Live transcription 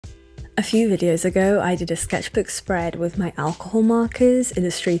A few videos ago, I did a sketchbook spread with my alcohol markers,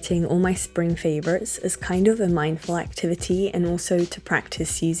 illustrating all my spring favorites as kind of a mindful activity and also to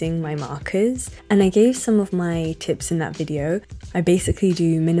practice using my markers. And I gave some of my tips in that video. I basically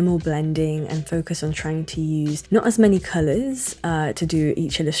do minimal blending and focus on trying to use not as many colors to do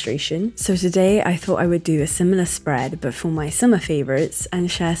each illustration. So today I thought I would do a similar spread but for my summer favorites and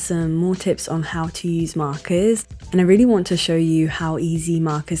share some more tips on how to use markers. And I really want to show you how easy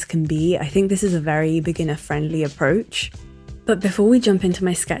markers can be. I think this is a very beginner-friendly approach. But before we jump into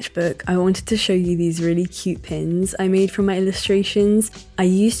my sketchbook, I wanted to show you these really cute pins I made from my illustrations. I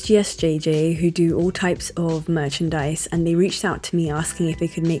used GSJJ, who do all types of merchandise, and they reached out to me asking if they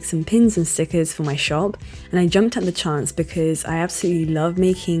could make some pins and stickers for my shop, and I jumped at the chance because I absolutely love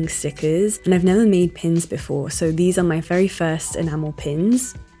making stickers and I've never made pins before, so these are my very first enamel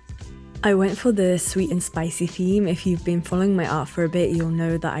pins. I went for the sweet and spicy theme. If you've been following my art for a bit, you'll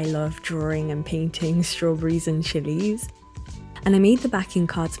know that I love drawing and painting strawberries and chilies. And I made the backing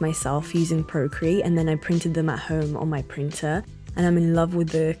cards myself using Procreate, and then I printed them at home on my printer. And I'm in love with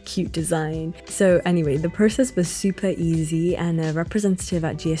the cute design. So anyway, the process was super easy, and a representative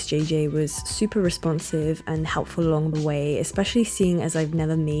at GSJJ was super responsive and helpful along the way, especially seeing as I've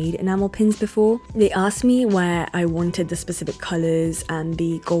never made enamel pins before. They asked me where I wanted the specific colours and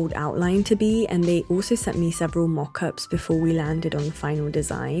the gold outline to be, and they also sent me several mock-ups before we landed on the final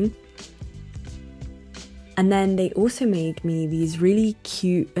design. And then they also made me these really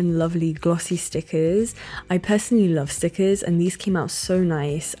cute and lovely glossy stickers. I personally love stickers and these came out so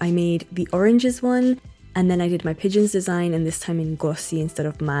nice. I made the oranges one, and then I did my pigeons design, and this time in glossy instead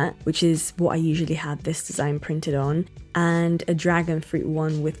of matte, which is what I usually have this design printed on, and a dragon fruit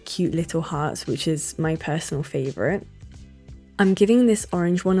one with cute little hearts, which is my personal favourite. I'm giving this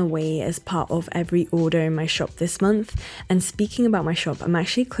orange one away as part of every order in my shop this month. And speaking about my shop, I'm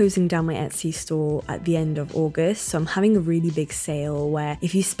actually closing down my Etsy store at the end of August, so I'm having a really big sale where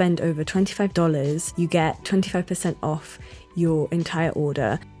if you spend over $25, you get 25% off your entire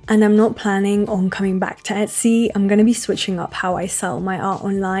order. And I'm not planning on coming back to Etsy. I'm going to be switching up how I sell my art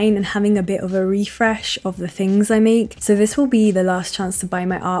online and having a bit of a refresh of the things I make. So this will be the last chance to buy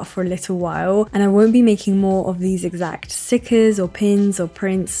my art for a little while, and I won't be making more of these exact stickers or pins or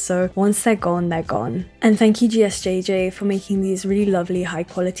prints, so once they're gone, they're gone. And thank you GSJJ for making these really lovely high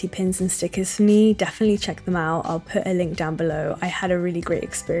quality pins and stickers for me. Definitely check them out. I'll put a link down below. I had a really great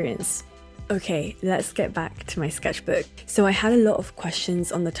experience. Okay, let's get back to my sketchbook. So I had a lot of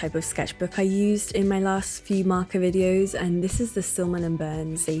questions on the type of sketchbook I used in my last few marker videos, and this is the Stillman &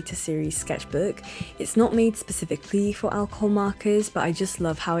 Burns Zeta series sketchbook. It's not made specifically for alcohol markers, but I just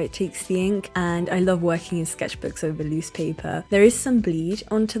love how it takes the ink, and I love working in sketchbooks over loose paper. There is some bleed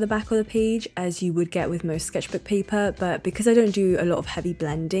onto the back of the page, as you would get with most sketchbook paper, but because I don't do a lot of heavy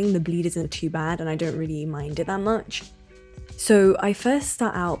blending, the bleed isn't too bad and I don't really mind it that much. So I first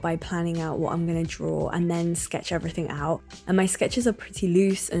start out by planning out what I'm going to draw and then sketch everything out, and my sketches are pretty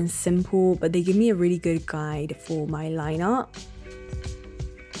loose and simple, but they give me a really good guide for my line art.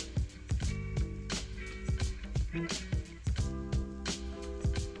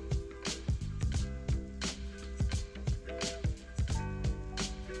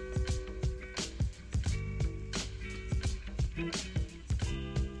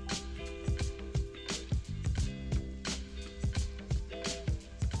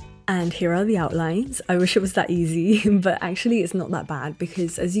 And here are the outlines. I wish it was that easy, but actually it's not that bad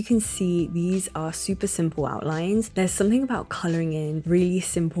because as you can see, these are super simple outlines. There's something about coloring in really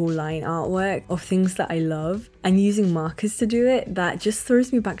simple line artwork of things that I love and using markers to do it that just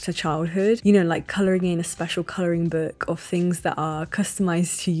throws me back to childhood. You know, like coloring in a special coloring book of things that are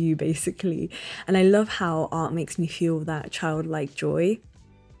customized to you basically. And I love how art makes me feel that childlike joy.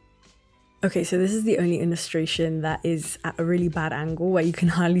 Okay, so this is the only illustration that is at a really bad angle where you can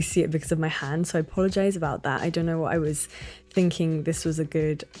hardly see it because of my hand, so I apologize about that. I don't know what I was thinking this was a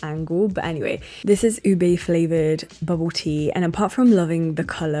good angle, but anyway, this is ube flavored bubble tea, and apart from loving the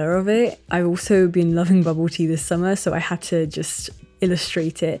color of it, I've also been loving bubble tea this summer, so I had to just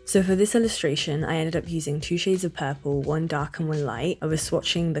illustrate it. So for this illustration, I ended up using 2 shades of purple, one dark and one light. I was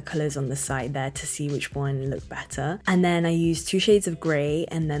swatching the colors on the side there to see which one looked better. And then I used 2 shades of gray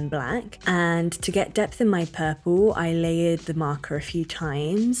and then black. And to get depth in my purple, I layered the marker a few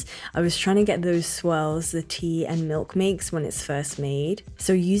times. I was trying to get those swirls the tea and milk makes when it's first made.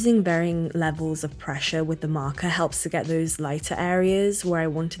 So using varying levels of pressure with the marker helps to get those lighter areas where I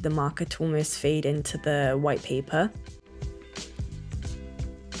wanted the marker to almost fade into the white paper.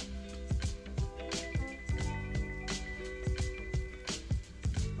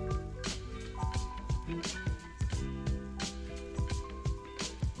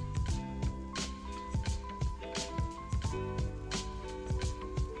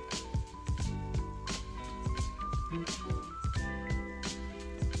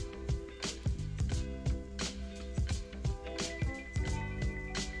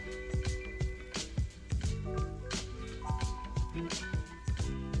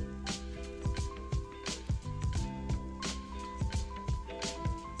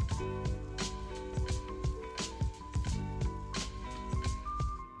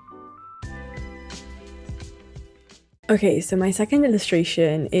 Okay, so my second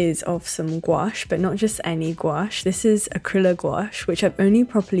illustration is of some gouache, but not just any gouache. This is acrylic gouache, which I've only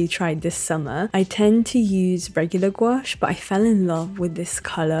properly tried this summer. I tend to use regular gouache, but I fell in love with this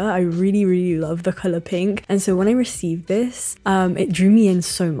color. I really love the color pink. And so when I received this, it drew me in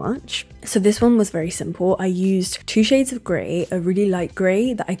so much. So this one was very simple. I used 2 shades of grey, a really light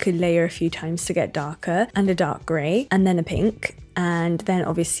grey that I could layer a few times to get darker, and a dark grey, and then a pink. And then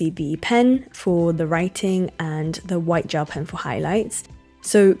obviously the pen for the writing and the white gel pen for highlights.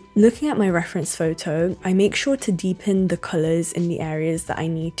 So looking at my reference photo, I make sure to deepen the colors in the areas that I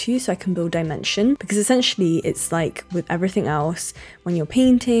need to so I can build dimension, because essentially it's like with everything else, when you're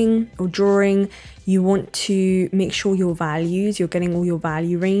painting or drawing, you want to make sure you're getting all your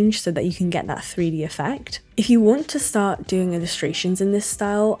value range so that you can get that 3D effect. If you want to start doing illustrations in this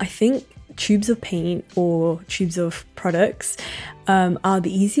style, I think tubes of paint or tubes of products are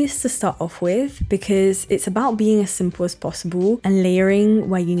the easiest to start off with, because it's about being as simple as possible and layering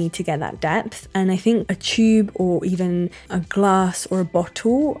where you need to get that depth. And I think a tube or even a glass or a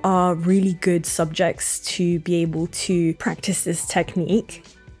bottle are really good subjects to be able to practice this technique.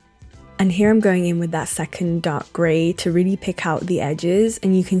 And here I'm going in with that second dark grey to really pick out the edges,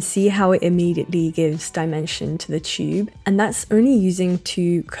 and you can see how it immediately gives dimension to the tube. And that's only using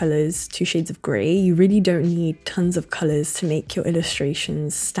 2 colours, 2 shades of grey. You really don't need tons of colours to make your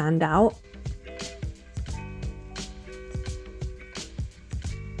illustrations stand out.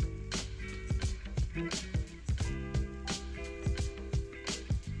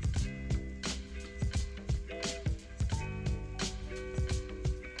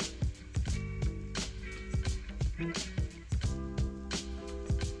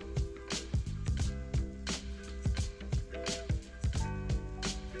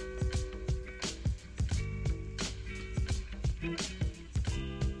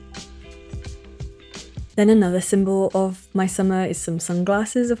 Then another symbol of my summer is some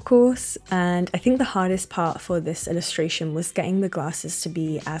sunglasses, of course, and I think the hardest part for this illustration was getting the glasses to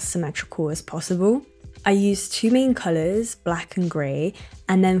be as symmetrical as possible. I used 2 main colours, black and grey,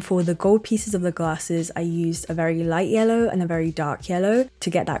 and then for the gold pieces of the glasses I used a very light yellow and a very dark yellow to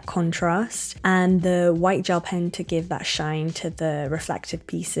get that contrast, and the white gel pen to give that shine to the reflective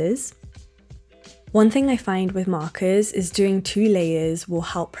pieces. One thing I find with markers is doing 2 layers will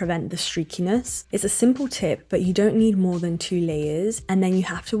help prevent the streakiness. It's a simple tip, but you don't need more than 2 layers, and then you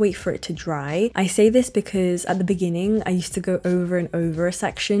have to wait for it to dry. I say this because at the beginning I used to go over and over a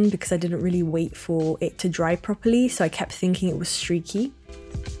section because I didn't really wait for it to dry properly, so I kept thinking it was streaky.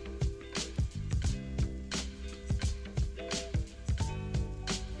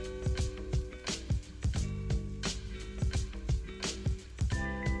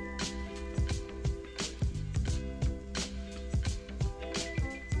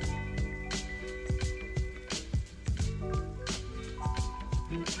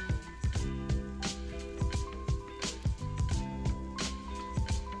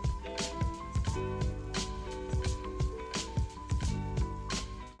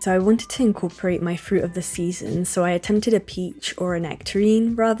 So I wanted to incorporate my fruit of the season, so I attempted a peach or a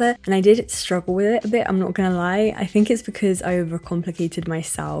nectarine rather, and I did struggle with it a bit, I'm not gonna lie. I think it's because I overcomplicated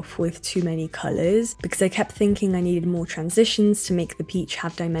myself with too many colours, because I kept thinking I needed more transitions to make the peach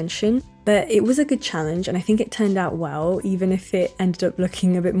have dimension. But it was a good challenge, and I think it turned out well, even if it ended up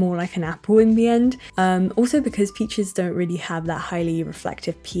looking a bit more like an apple in the end. Also because peaches don't really have that highly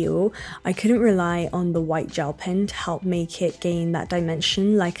reflective peel, I couldn't rely on the white gel pen to help make it gain that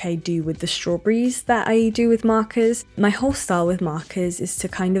dimension like I do with the strawberries that I do with markers. My whole style with markers is to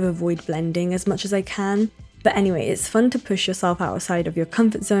kind of avoid blending as much as I can. But anyway, it's fun to push yourself outside of your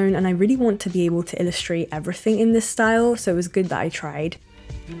comfort zone, and I really want to be able to illustrate everything in this style, so it was good that I tried.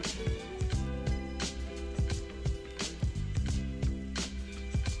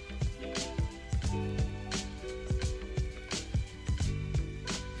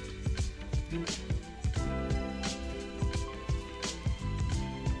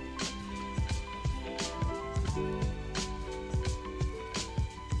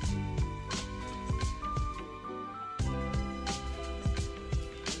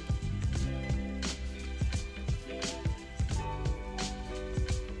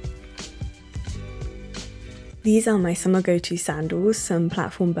 These are my summer go-to sandals, some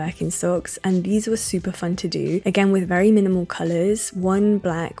platform Birkenstocks, and these were super fun to do, again with very minimal colours, 1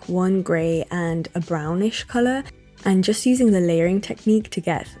 black, 1 grey and a brownish colour, and just using the layering technique to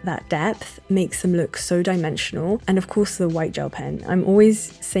get that depth makes them look so dimensional. And of course the white gel pen. I'm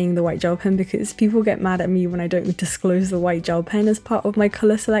always saying the white gel pen because people get mad at me when I don't disclose the white gel pen as part of my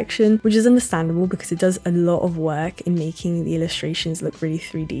colour selection, which is understandable because it does a lot of work in making the illustrations look really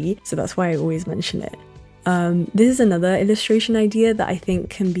 3D, so that's why I always mention it. This is another illustration idea that I think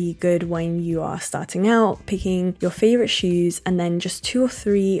can be good when you are starting out, picking your favorite shoes and then just 2 or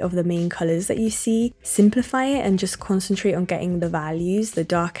 3 of the main colors that you see. Simplify it and just concentrate on getting the values, the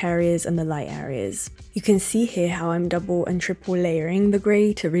dark areas and the light areas. You can see here how I'm double and triple layering the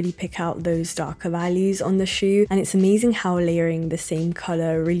grey to really pick out those darker values on the shoe, and it's amazing how layering the same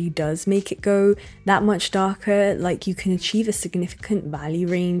colour really does make it go that much darker. Like, you can achieve a significant value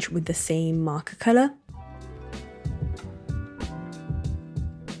range with the same marker colour.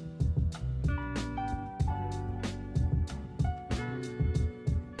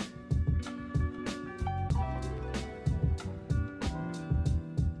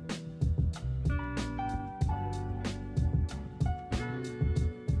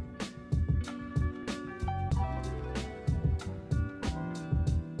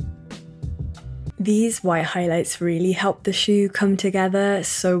 These white highlights really help the shoe come together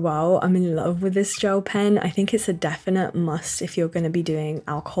so well. I'm in love with this gel pen. I think it's a definite must if you're going to be doing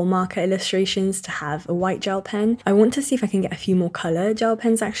alcohol marker illustrations to have a white gel pen. I want to see if I can get a few more color gel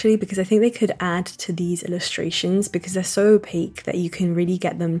pens actually, because I think they could add to these illustrations because they're so opaque that you can really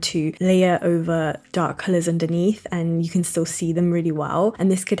get them to layer over dark colors underneath and you can still see them really well,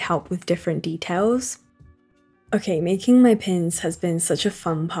 and this could help with different details. Okay, making my pins has been such a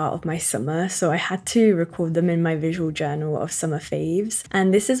fun part of my summer, so I had to record them in my visual journal of summer faves.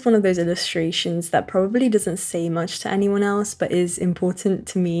 And this is one of those illustrations that probably doesn't say much to anyone else, but is important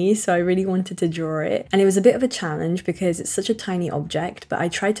to me, so I really wanted to draw it. And it was a bit of a challenge because it's such a tiny object, but I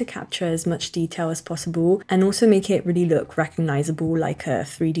tried to capture as much detail as possible and also make it really look recognizable like a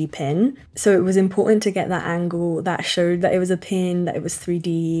 3D pin. So it was important to get that angle that showed that it was a pin, that it was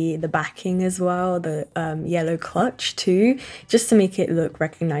 3D, the backing as well, the yellow clutch too, just to make it look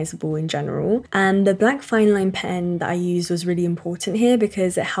recognizable in general. And the black fine line pen that I used was really important here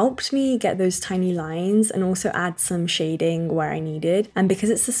because it helped me get those tiny lines and also add some shading where I needed. And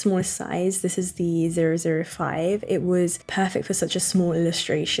because it's the smallest size, this is the 005, it was perfect for such a small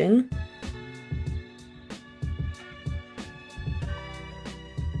illustration.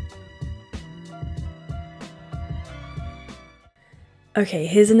 Okay,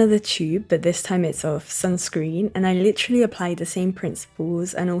 here's another tube, but this time it's of sunscreen, and I literally applied the same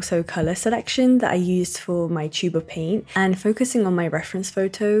principles and also colour selection that I used for my tube of paint. And focusing on my reference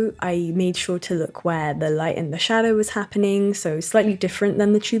photo, I made sure to look where the light and the shadow was happening, so slightly different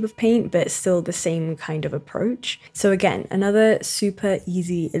than the tube of paint, but still the same kind of approach. So again, another super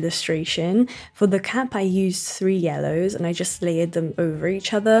easy illustration. For the cap, I used 3 yellows and I just layered them over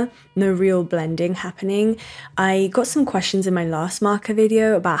each other, no real blending happening. I got some questions in my last marker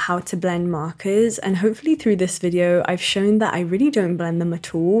video about how to blend markers, and hopefully through this video I've shown that I really don't blend them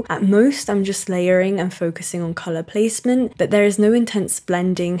at all. At most I'm just layering and focusing on color placement, but there is no intense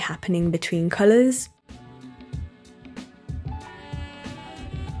blending happening between colors.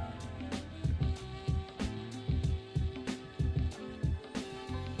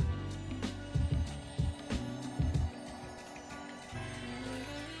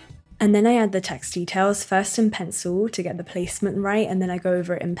 And then I add the text details, first in pencil to get the placement right, and then I go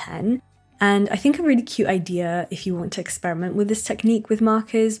over it in pen. And I think a really cute idea if you want to experiment with this technique with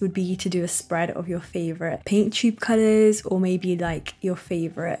markers would be to do a spread of your favorite paint tube colors or maybe like your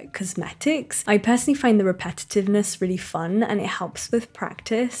favorite cosmetics. I personally find the repetitiveness really fun and it helps with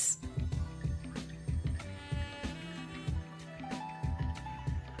practice.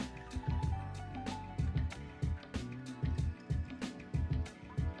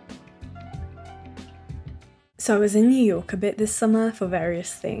 So I was in New York a bit this summer for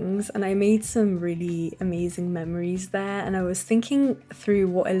various things and I made some really amazing memories there, and I was thinking through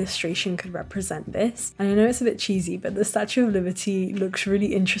what illustration could represent this. And I know it's a bit cheesy, but the Statue of Liberty looks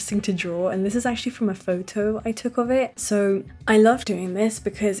really interesting to draw, and this is actually from a photo I took of it. So I love doing this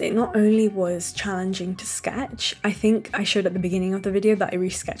because it not only was challenging to sketch, I think I showed at the beginning of the video that I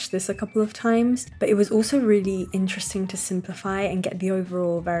resketched this a couple of times, but it was also really interesting to simplify and get the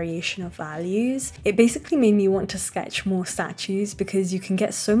overall variation of values. It basically made me want to sketch more statues because you can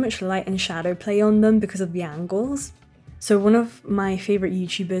get so much light and shadow play on them because of the angles. So one of my favorite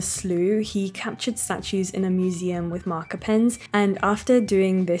YouTubers, Slew, he captured statues in a museum with marker pens, and after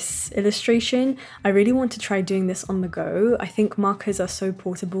doing this illustration, I really want to try doing this on the go. I think markers are so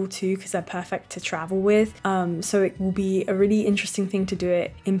portable too because they're perfect to travel with, so it will be a really interesting thing to do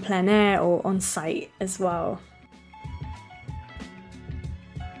it in plein air or on site as well.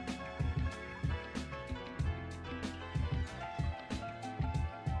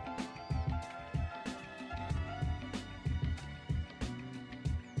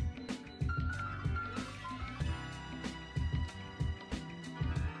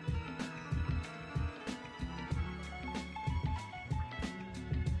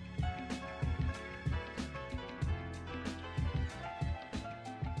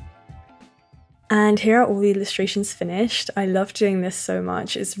 And here are all the illustrations finished. I love doing this so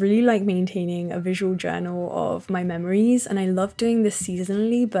much. It's really like maintaining a visual journal of my memories, and I love doing this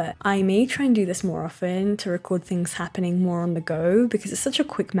seasonally, but I may try and do this more often to record things happening more on the go because it's such a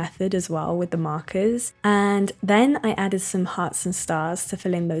quick method as well with the markers. And then I added some hearts and stars to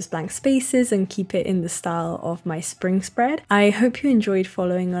fill in those blank spaces and keep it in the style of my spring spread. I hope you enjoyed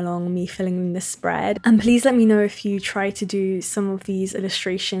following along me filling in this spread, and please let me know if you try to do some of these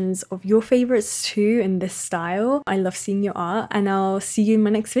illustrations of your favorites too in this style. I love seeing your art, and I'll see you in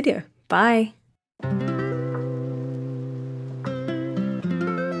my next video. Bye!